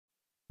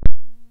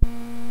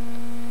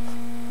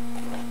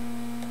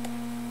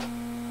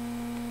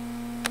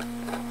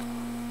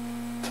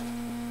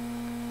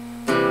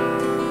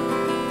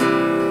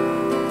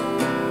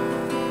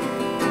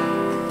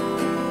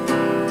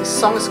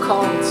song is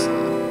called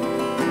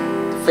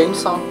the Fame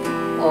Song,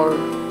 or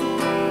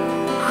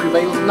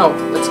Prevail. No,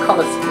 let's call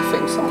it the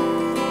Fame Song.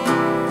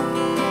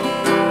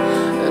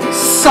 The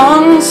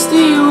song's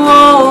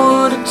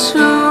devoted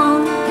to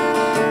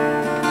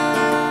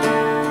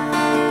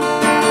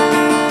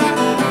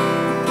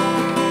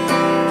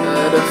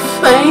the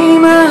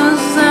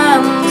famous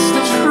and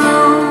the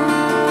true.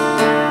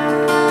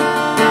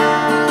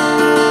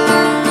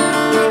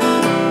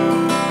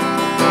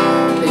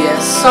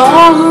 Yes,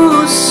 all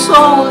who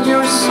sold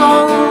your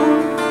soul,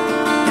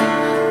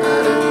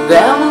 the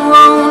devil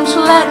won't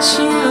let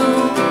you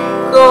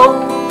go.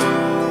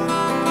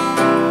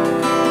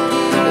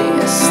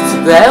 Yes, the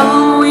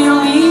devil will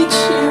lead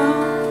you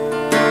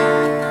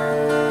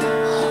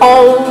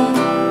home.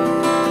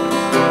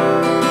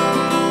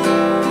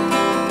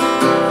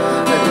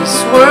 These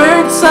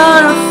words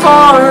are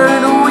for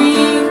the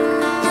weak,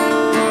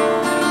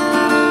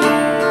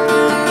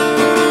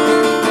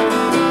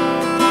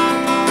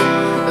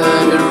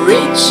 the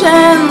rich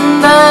and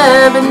the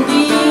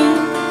bandits.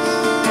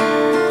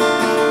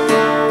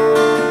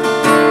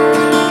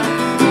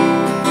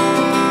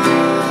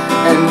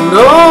 And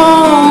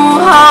know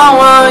how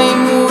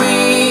I'm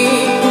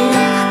weak,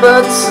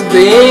 but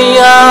they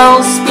all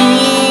speak,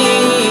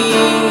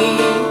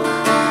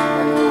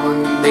 and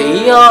one day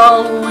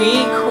all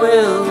weak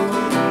will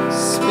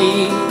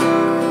speak.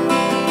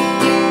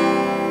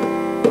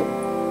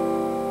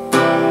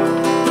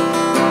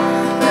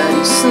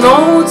 These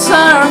notes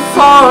are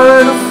for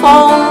the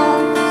folks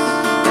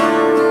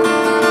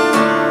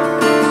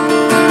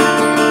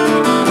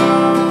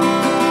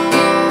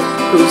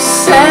who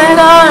set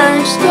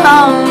ours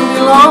down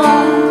below.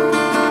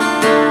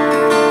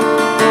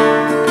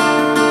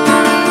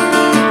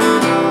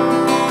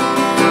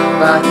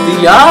 But the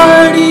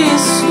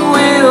artist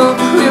will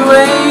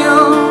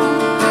prevail,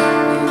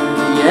 in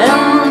the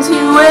end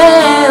he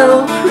will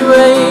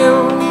prevail.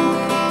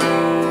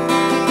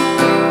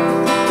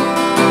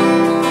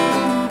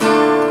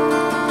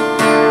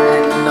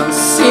 And on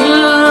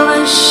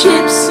silver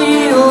ships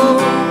he'll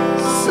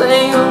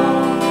sail.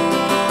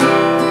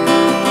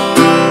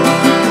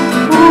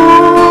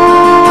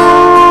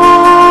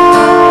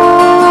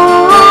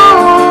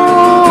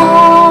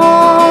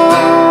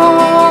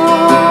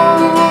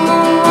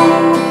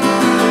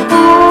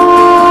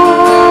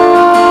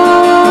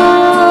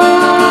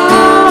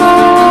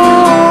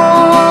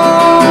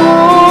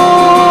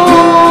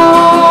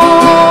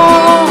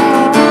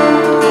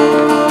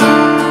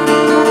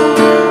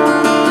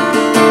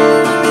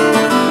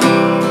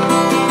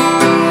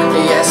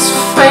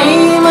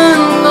 Fame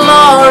and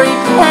glory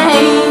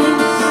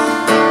pays,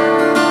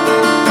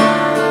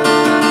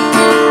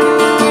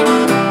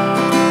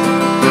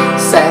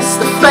 says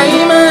the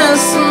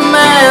famous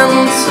man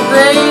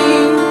today.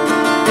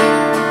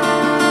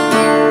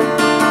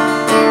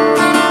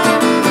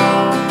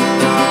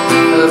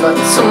 But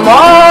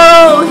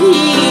tomorrow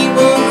he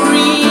will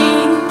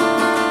grieve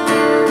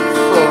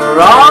for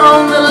all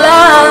the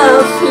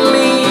life he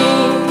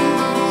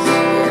leaves.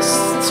 Yes,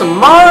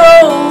 tomorrow